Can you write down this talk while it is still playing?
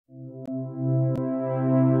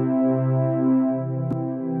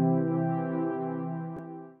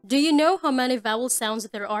Do you know how many vowel sounds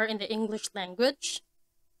there are in the English language?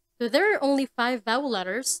 So there are only 5 vowel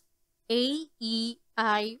letters: A, E,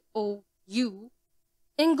 I, O, U.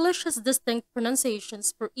 English has distinct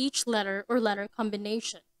pronunciations for each letter or letter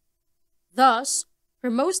combination. Thus, for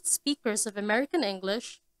most speakers of American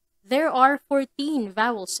English, there are 14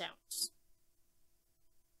 vowel sounds.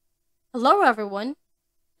 Hello everyone!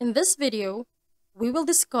 In this video, we will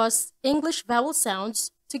discuss English vowel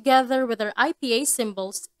sounds together with our IPA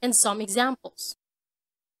symbols and some examples.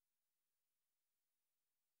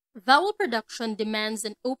 Vowel production demands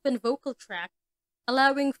an open vocal tract,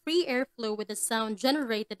 allowing free airflow with the sound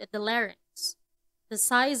generated at the larynx. The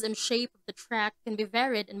size and shape of the tract can be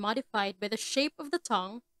varied and modified by the shape of the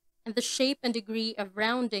tongue and the shape and degree of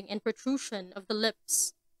rounding and protrusion of the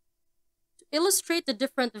lips. To illustrate the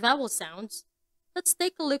different vowel sounds, let's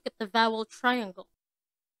take a look at the vowel triangle.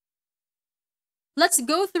 Let's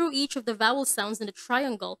go through each of the vowel sounds in the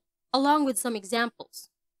triangle along with some examples.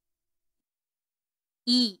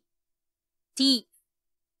 E, teeth,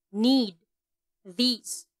 need,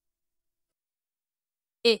 these.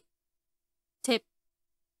 I, tip,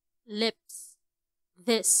 lips,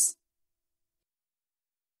 this.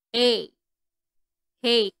 A,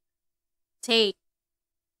 cake, take,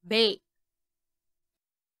 bake.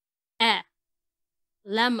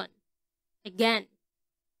 Lemon, again,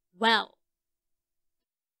 well.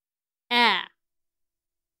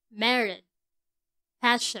 Married,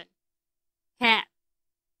 passion, cat.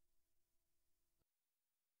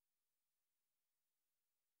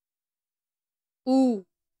 Ooh,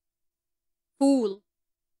 fool,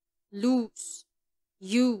 lose,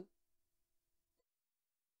 you.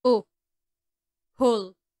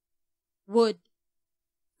 Pull, wood,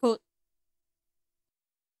 foot.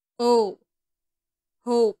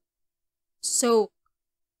 Hope, soak,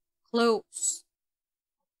 close.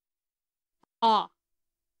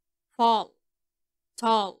 Fall,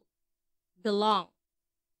 tall, belong.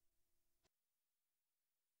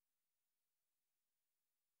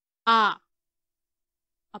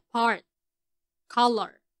 Apart,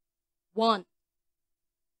 color, want.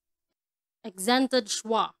 Accented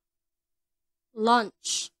schwa,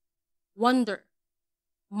 lunch, wonder,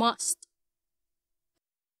 must.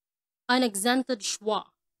 Unaccented schwa,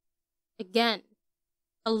 again,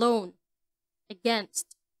 alone,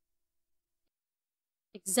 against.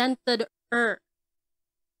 Accented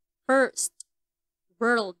first,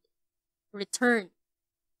 world, return.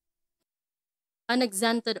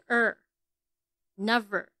 Unaccented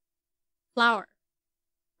never, flower,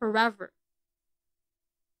 forever.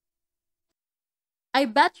 I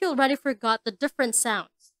bet you already forgot the different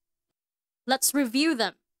sounds. Let's review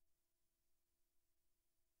them.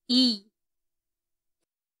 E,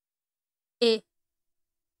 I,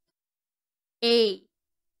 A,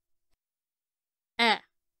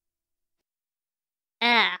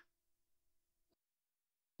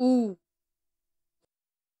 U,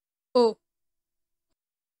 O,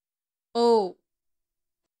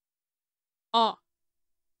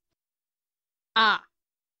 A.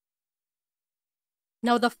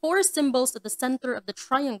 Now the 4 symbols at the center of the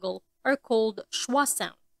triangle are called Schwa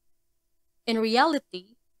sound. In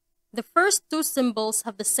reality, the first 2 symbols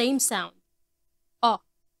have the same sound,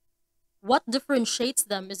 What differentiates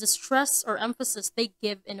them is the stress or emphasis they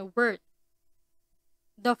give in a word.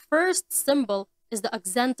 The first symbol is the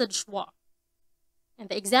accented schwa. In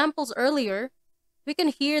the examples earlier, we can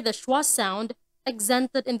hear the schwa sound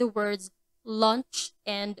accented in the words lunch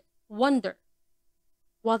and wonder,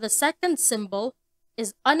 while the second symbol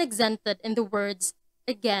is unaccented in the words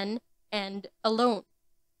again and alone.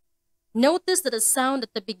 Notice that the sound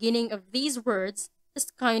at the beginning of these words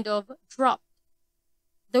is kind of dropped.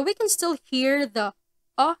 Though we can still hear the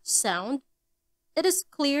sound, it is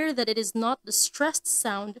clear that it is not the stressed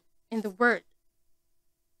sound in the word.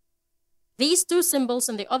 These 2 symbols,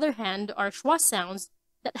 on the other hand, are schwa sounds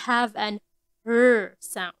that have an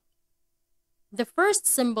sound. The first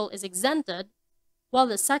symbol is accented, while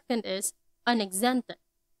the second is unaccented.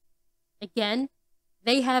 Again,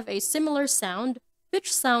 they have a similar sound,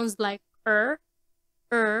 which sounds like er.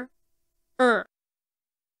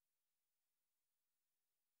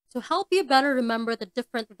 To help you better remember the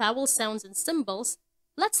different vowel sounds and symbols,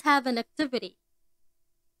 let's have an activity.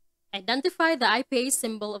 Identify the IPA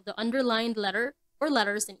symbol of the underlined letter or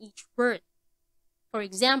letters in each word. For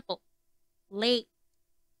example, late.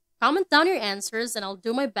 Comment down your answers and I'll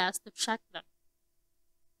do my best to check them.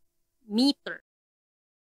 Meter.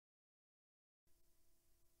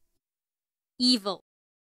 Evil.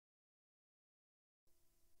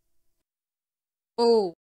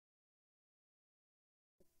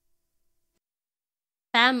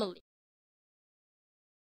 Family.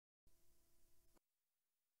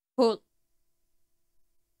 pull.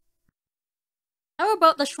 How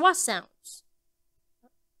about the schwa sounds?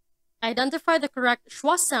 Identify the correct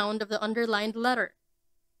schwa sound of the underlined letter.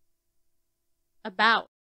 About.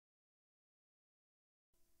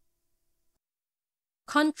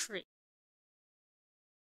 Country.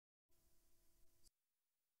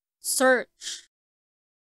 Search.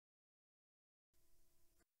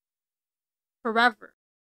 Forever.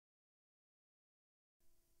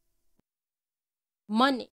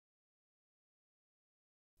 Money.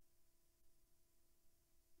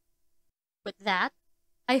 With that,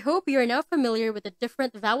 I hope you are now familiar with the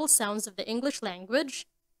different vowel sounds of the English language,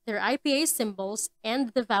 their IPA symbols, and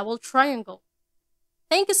the vowel triangle.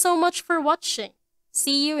 Thank you so much for watching.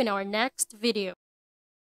 See you in our next video.